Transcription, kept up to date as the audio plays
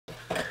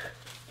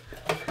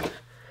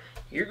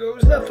Here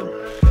goes nothing.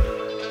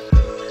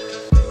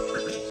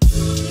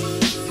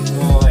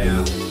 Oh yeah.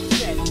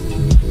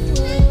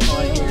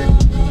 On here.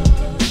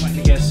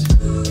 I guess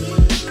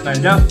light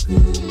it up.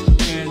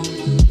 And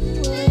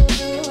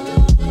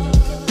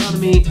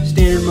economy,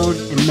 standard mode,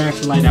 and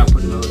max light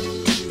output mode.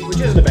 Which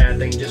isn't a bad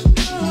thing, just move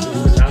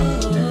the top.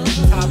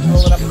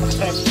 Roll it up a couple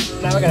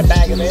times. Now I got a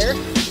bag of air.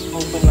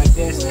 Open like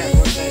this, have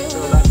one side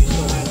filled up, you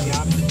still have the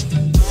option.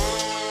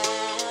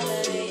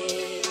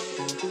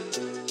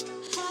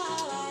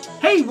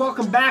 Hey,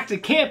 welcome back to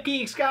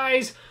CampGeeks,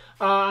 guys.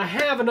 I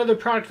have another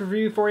product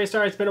review for you.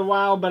 Sorry it's been a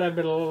while, but I've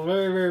been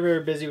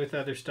very busy with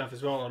other stuff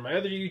as well on my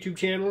other YouTube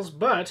channels.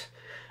 But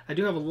I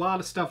do have a lot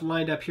of stuff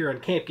lined up here on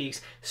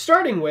CampGeeks,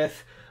 starting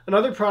with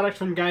another product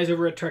from guys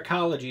over at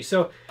Trekology.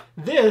 So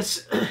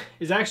this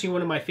is actually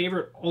one of my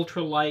favorite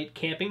ultralight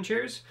camping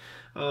chairs.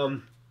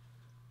 I'm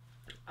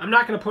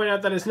not going to point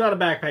out that it's not a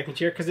backpacking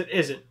chair, because it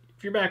isn't.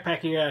 If you're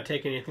backpacking, you're not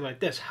taking anything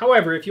like this.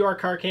 However, if you are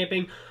car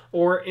camping,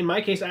 or in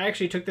my case, I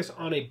actually took this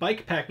on a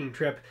bike packing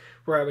trip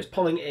where I was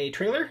pulling a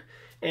trailer,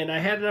 and I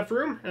had enough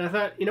room, and I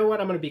thought, you know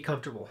what, I'm going to be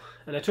comfortable.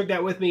 And I took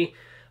that with me,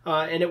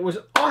 and it was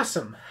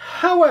awesome.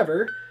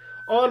 However,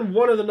 on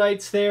one of the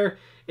nights there,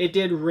 it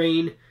did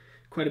rain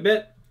quite a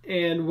bit,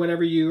 and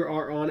whenever you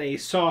are on a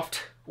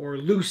soft or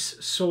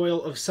loose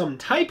soil of some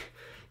type,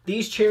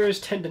 these chairs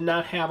tend to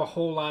not have a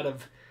whole lot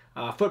of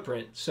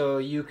footprint, so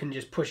you can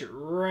just push it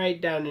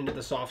right down into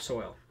the soft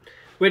soil,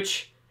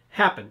 which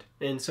happened.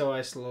 And so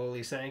I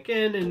slowly sank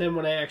in, and then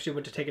when I actually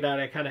went to take it out,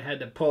 I kind of had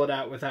to pull it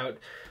out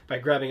by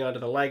grabbing onto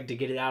the leg to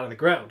get it out of the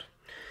ground.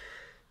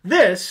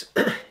 This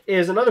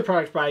is another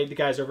product by the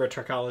guys over at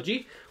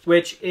Trekology,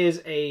 which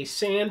is a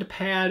sand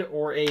pad,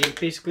 or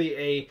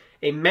basically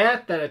a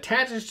mat that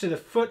attaches to the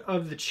foot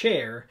of the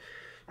chair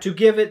to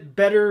give it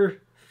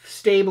better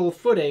stable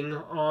footing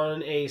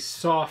on a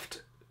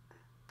soft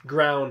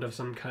ground of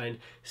some kind.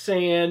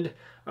 Sand,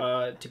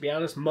 to be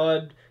honest,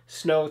 mud,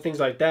 snow, things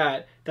like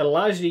that, that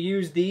allows you to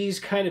use these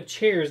kind of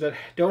chairs that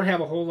don't have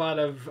a whole lot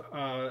of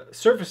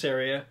surface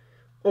area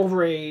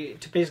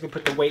to basically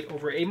put the weight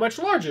over a much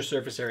larger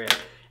surface area.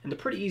 And they're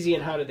pretty easy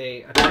in how do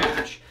they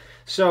attach.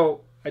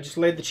 So I just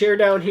laid the chair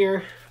down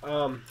here.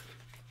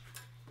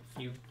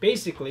 You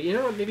basically, you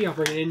know what, maybe I'll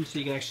bring it in so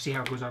you can actually see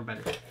how it goes on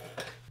better.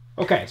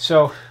 Okay,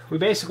 so we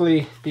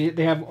basically,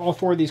 they have all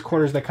four of these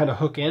corners that kind of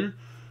hook in.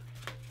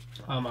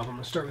 I'm going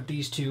to start with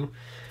these two,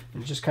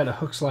 and it just kind of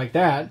hooks like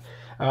that.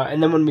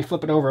 And then when we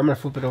flip it over, I'm going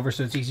to flip it over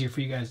so it's easier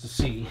for you guys to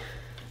see.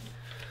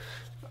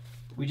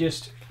 We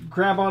just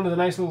grab onto the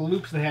nice little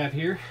loops they have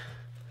here.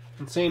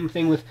 And same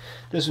thing with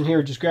this one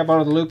here, just grab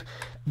onto the loop,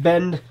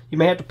 bend. You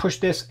may have to push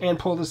this and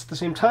pull this at the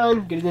same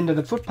time, get it into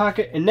the foot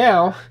pocket, and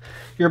now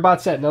you're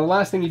about set. Now the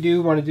last thing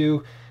you want to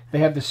do, they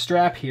have this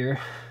strap here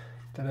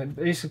that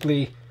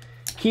basically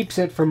keeps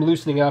it from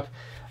loosening up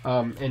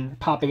and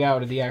popping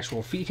out of the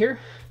actual feet here.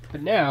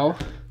 But now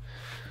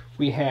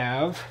we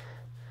have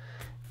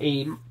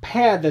a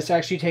pad that's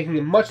actually taking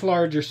a much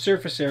larger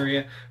surface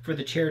area for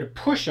the chair to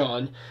push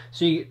on,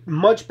 so you get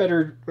much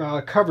better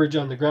coverage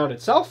on the ground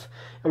itself,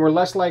 and we're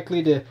less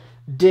likely to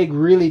dig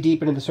really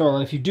deep into the soil.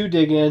 And if you do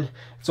dig in,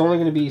 it's only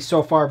going to be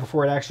so far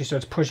before it actually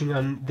starts pushing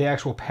on the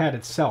actual pad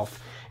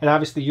itself. And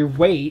obviously your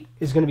weight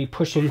is going to be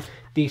pushing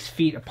these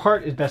feet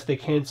apart as best they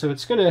can, so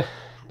it's going to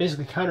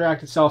basically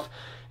counteract itself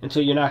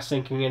until you're not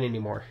sinking in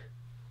anymore.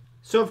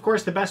 So of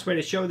course the best way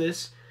to show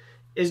this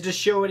is to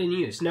show it in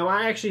use. Now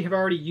I actually have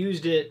already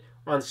used it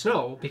on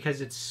snow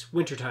because it's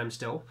wintertime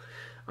still.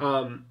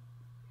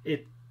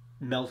 It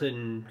melted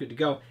and good to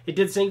go. It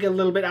did sink a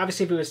little bit.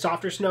 Obviously if it was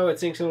softer snow, it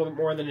sinks a little bit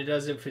more than it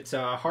does if it's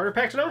harder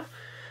packed snow,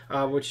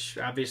 which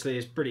obviously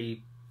is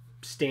pretty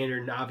standard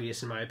and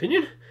obvious in my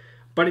opinion.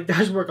 But it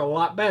does work a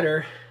lot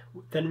better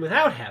than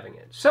without having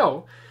it.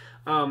 So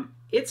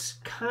it's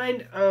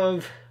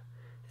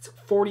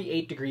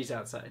 48 degrees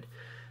outside.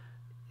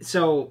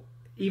 So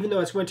even though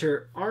it's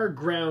winter, our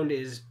ground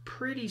is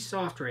pretty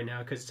soft right now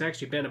because it's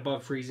actually been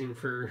above freezing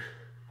for a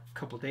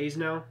couple days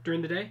now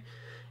during the day.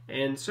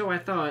 And so I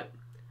thought,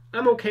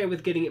 I'm okay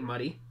with getting it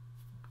muddy.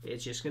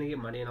 It's just going to get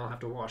muddy and I'll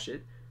have to wash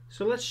it.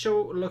 So let's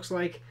show what it looks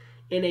like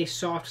in a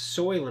soft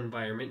soil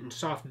environment and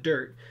soft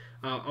dirt.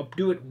 I'll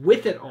do it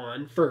with it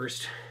on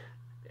first,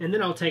 and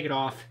then I'll take it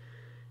off,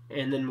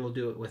 and then we'll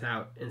do it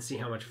without and see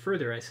how much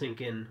further I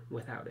sink in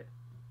without it.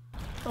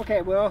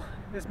 Okay, well,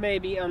 this may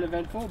be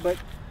uneventful, but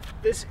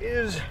this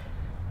is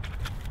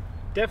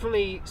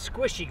definitely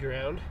squishy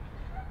ground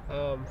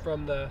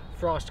from the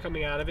frost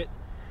coming out of it,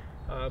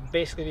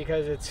 basically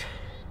because it's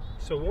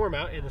so warm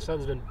out and the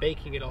sun's been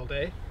baking it all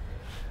day.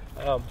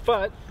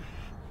 But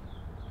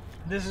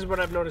this is what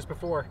I've noticed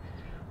before,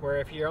 where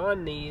if you're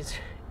on these,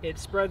 it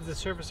spreads the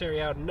surface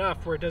area out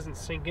enough where it doesn't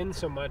sink in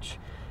so much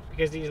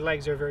because these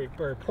legs are very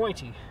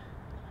pointy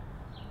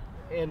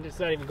and it's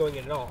not even going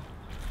in at all.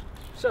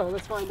 So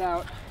let's find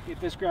out if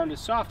this ground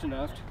is soft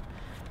enough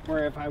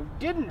where if I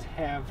didn't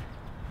have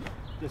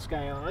this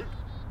guy on,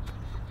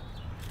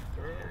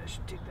 I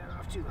should take that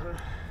off too, huh?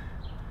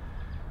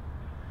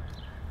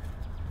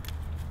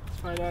 Let's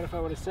find out if I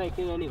would have sank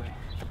in anyway.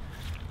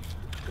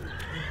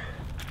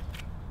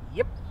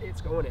 Yep,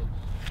 it's going in.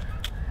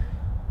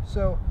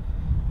 So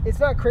it's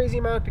not crazy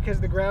amount because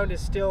the ground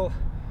is still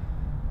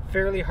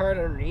fairly hard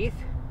underneath,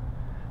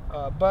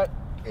 but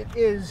it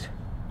is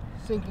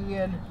sinking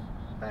in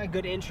a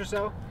good inch or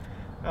so.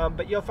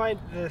 But you'll find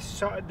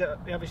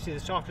obviously the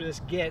softer this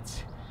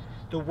gets,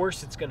 the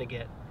worse it's going to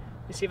get.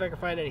 Let me see if I can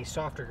find any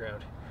softer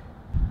ground.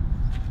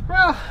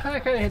 Well, I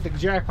kind of hit the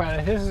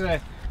jackpot. This is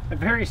a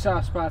very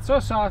soft spot. So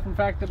soft, in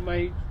fact, that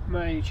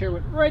my chair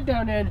went right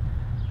down in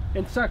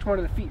and sucked one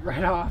of the feet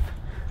right off.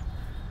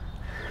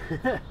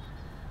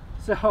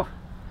 So,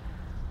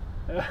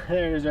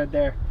 there it is right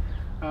there.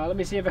 Let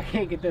me see if I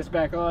can't get this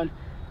back on,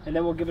 and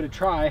then we'll give it a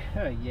try.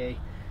 Oh, yay.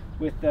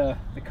 With the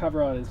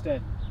cover on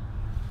instead.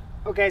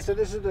 Okay, so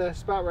this is the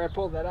spot where I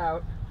pulled that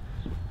out.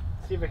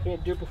 See if I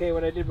can't duplicate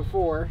what I did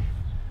before.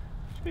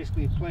 Just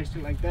basically placed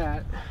it like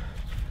that.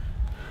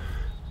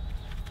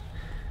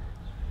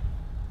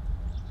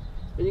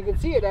 And you can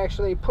see it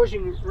actually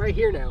pushing right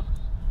here now.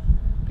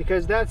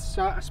 Because that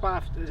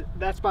spot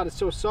is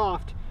so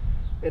soft,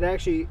 it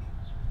actually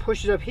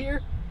pushes up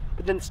here,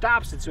 but then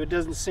stops it so it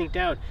doesn't sink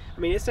down. I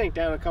mean, it sank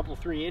down a couple,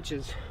 3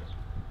 inches,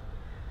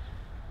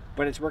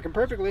 but it's working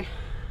perfectly.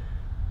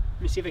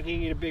 Let me see if I can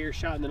get a bigger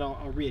shot, and then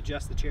I'll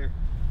readjust the chair.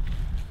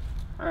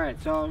 All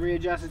right, so I'll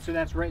readjust it so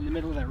that's right in the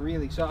middle of that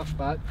really soft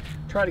spot.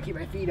 Try to keep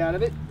my feet out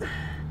of it.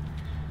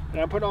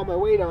 And I'm putting all my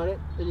weight on it,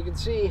 and you can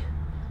see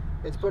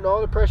it's putting all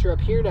the pressure up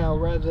here now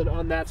rather than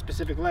on that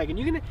specific leg. And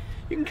you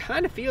can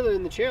kind of feel it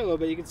in the chair a little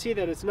bit. You can see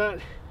that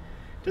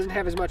doesn't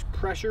have as much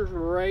pressure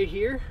right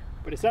here,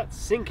 but it's not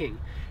sinking.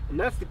 And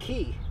that's the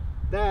key.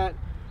 That,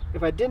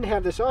 if I didn't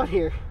have this on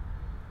here,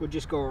 would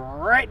just go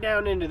right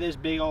down into this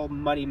big old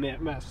muddy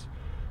mess.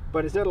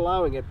 But it's not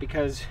allowing it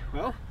because,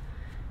 well,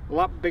 a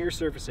lot bigger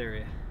surface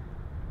area.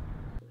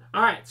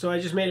 All right, so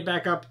I just made it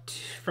back up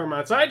from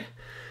outside.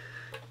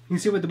 You can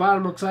see what the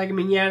bottom looks like. I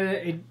mean, yeah,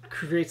 it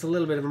creates a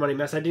little bit of a muddy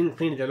mess. I didn't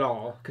clean it at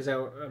all because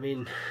I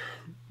mean,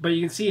 but you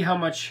can see how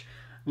much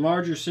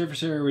larger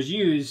surface area was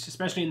used,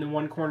 especially in the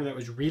one corner that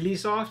was really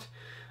soft.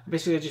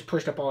 Basically, I just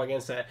pushed up all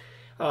against that.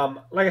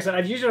 Like I said,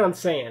 I've used it on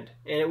sand,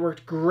 and it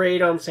worked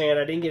great on sand.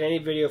 I didn't get any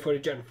video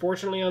footage,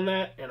 unfortunately, on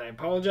that, and I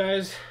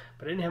apologize,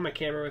 but I didn't have my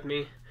camera with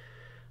me.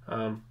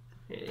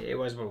 It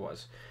was what it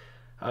was.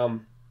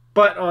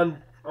 But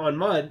on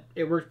mud,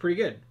 it worked pretty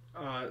good.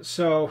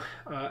 So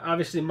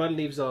obviously mud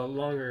leaves a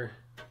longer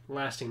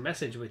lasting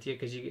message with you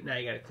because now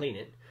you got to clean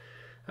it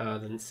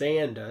than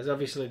sand does.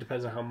 Obviously it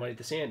depends on how muddy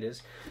the sand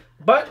is,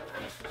 but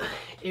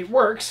it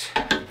works,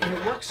 and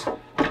it works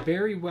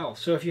very well.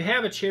 So if you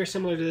have a chair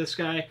similar to this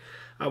guy,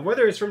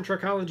 whether it's from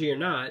Trekology or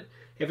not,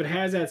 if it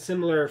has that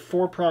similar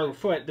 4-prong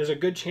foot, there's a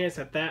good chance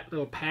that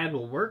little pad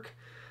will work.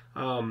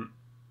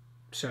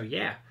 So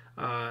yeah,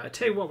 I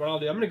tell you what I'll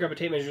do. I'm gonna grab a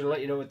tape measure and let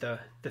you know what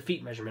the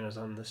feet measurement is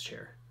on this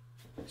chair.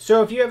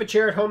 So if you have a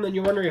chair at home, then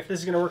you're wondering if this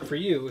is going to work for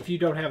you. If you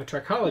don't have a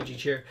Trekology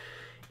chair,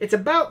 it's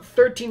about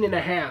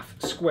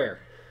 13.5 square.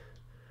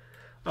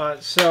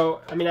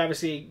 So, I mean,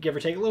 obviously, give or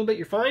take a little bit,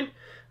 you're fine.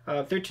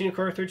 13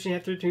 1/4, 13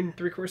 1/2, 13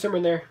 3/4, somewhere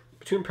in there.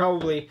 Between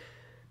probably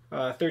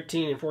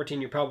 13 and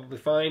 14, you're probably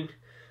fine.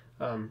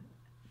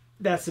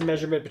 That's the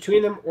measurement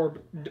between them, or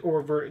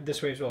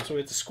this way as well. So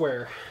it's a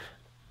square.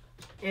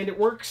 And it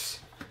works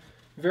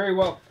very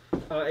well.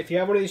 If you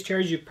have one of these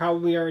chairs, you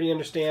probably already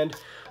understand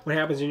what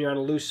happens when you're on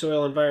a loose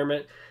soil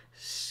environment.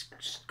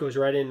 Just goes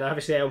right in.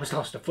 Obviously, I almost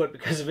lost a foot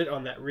because of it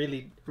on that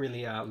really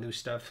loose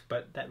stuff,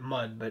 but that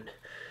mud. But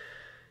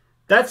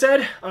that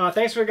said,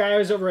 thanks for the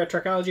guys over at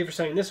Trekology for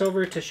sending this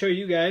over to show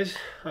you guys.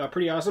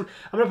 Pretty awesome.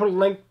 I'm going to put a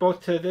link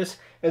both to this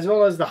as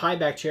well as the high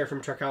back chair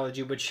from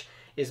Trekology, which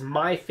is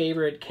my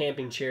favorite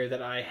camping chair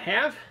that I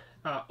have.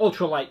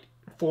 Ultralight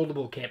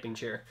foldable camping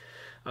chair.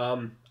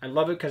 I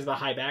love it because of the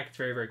high back. It's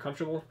very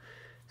comfortable.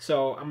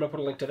 So I'm going to put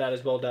a link to that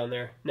as well down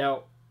there.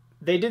 Now,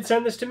 they did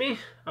send this to me,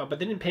 but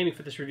they didn't pay me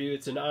for this review.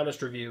 It's an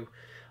honest review.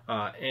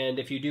 And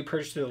if you do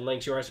purchase through the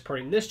links, you are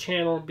supporting this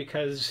channel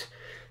because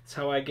it's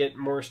how I get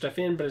more stuff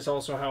in, but it's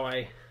also how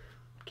I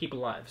keep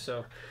alive.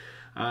 So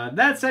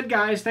that said,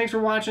 guys, thanks for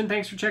watching.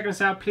 Thanks for checking us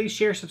out. Please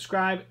share,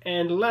 subscribe,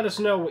 and let us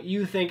know what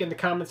you think in the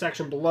comment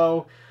section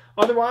below.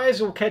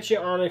 Otherwise, we'll catch you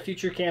on a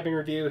future camping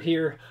review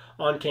here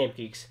on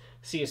CampGeeks.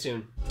 See you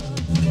soon.